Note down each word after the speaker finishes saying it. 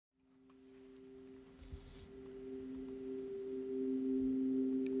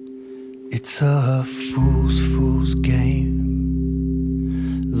It's a fool's game,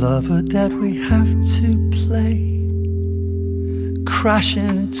 lover, that we have to play,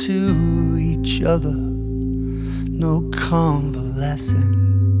 crashing into each other, no convalescing.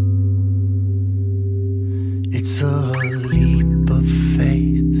 It's a leap of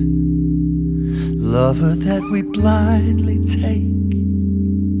faith, lover, that we blindly take.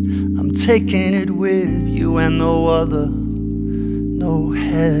 I'm taking it with you and no other, no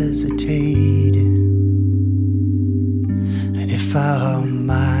hesitating. And if our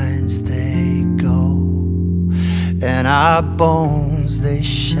minds they go and our bones they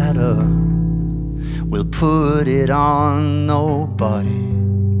shatter, we'll put it on nobody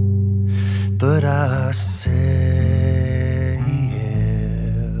but ourselves.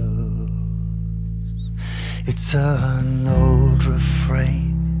 It's an old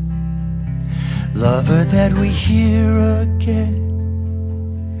refrain, lover, that we hear again,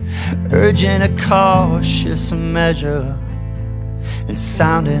 urging a cautious measure and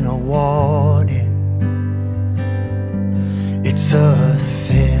sounding a warning. It's a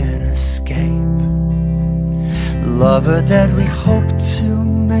thin escape, lover, that we hope to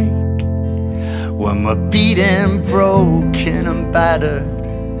make when we're beaten, broken and battered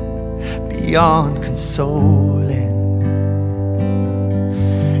beyond consoling.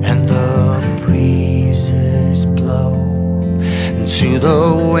 And the breezes blow, and to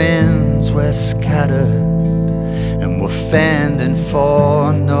the winds we're scattered, and we're fending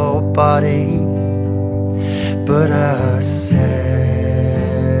for nobody but ourselves.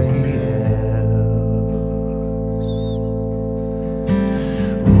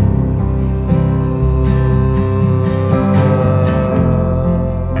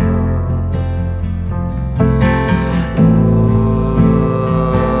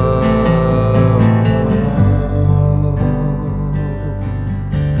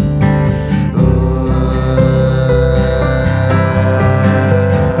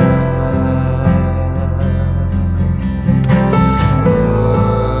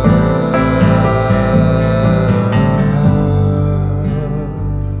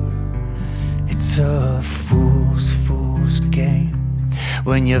 It's a fool's game,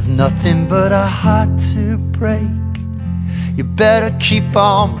 when you've nothing but a heart to break. You better keep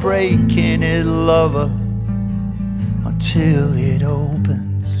on breaking it, lover, until it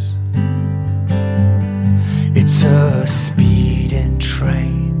opens. It's a speeding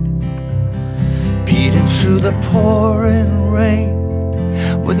train, beating through the pouring rain,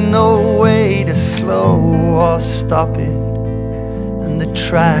 with no way to slow or stop it, and the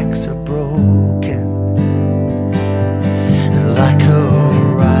tracks are broken. And like a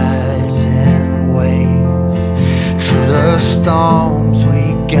rising wave, through the storms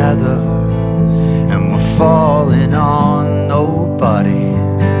we gather, and we're falling on nobody